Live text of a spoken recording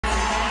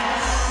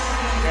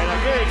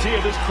guarantee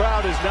you this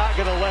crowd is not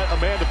going to let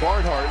Amanda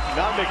Barnhart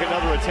not make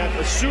another attempt,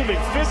 assuming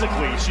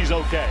physically she's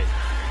okay.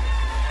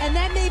 And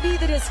that may be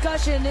the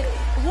discussion.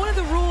 One of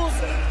the rules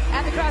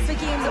at the CrossFit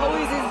Games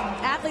always is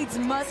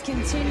athletes must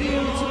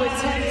continue to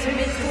attempt to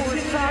make forward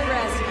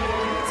progress.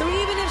 So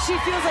even if she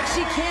feels like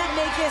she can't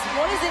make this,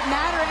 what does it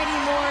matter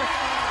anymore?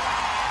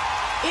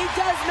 It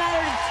does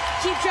matter to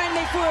keep trying to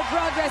make forward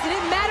progress. And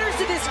it matters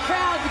to this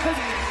crowd because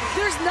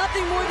there's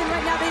nothing more than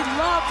right now they'd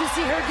love to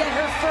see her get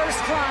her first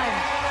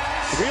climb.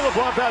 Camille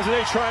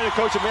Leblanc-Bazinet trying to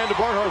coach Amanda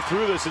Barnhart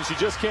through this, and she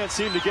just can't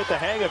seem to get the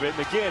hang of it.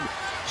 And again,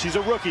 she's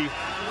a rookie,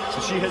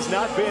 so she has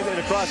not been in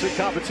a CrossFit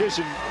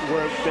competition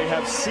where they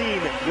have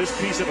seen this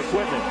piece of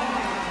equipment.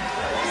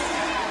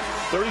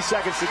 30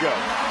 seconds to go.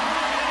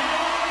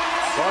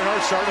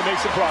 Barnhart starting to make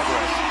some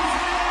progress.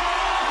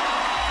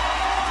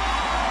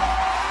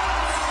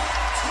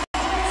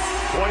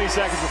 20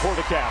 seconds before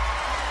the cap.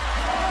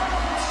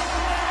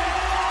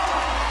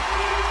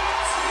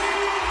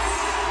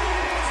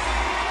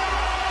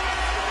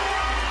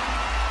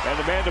 And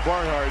Amanda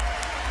Barnhart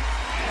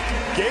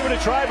gave it a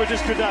try, but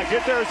just could not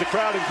get there as the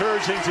crowd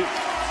encouraging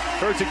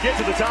her to get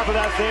to the top of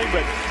that thing,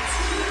 but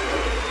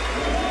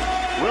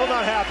will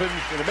not happen.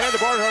 And Amanda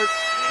Barnhart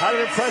had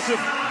an impressive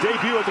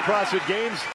debut at the CrossFit Games.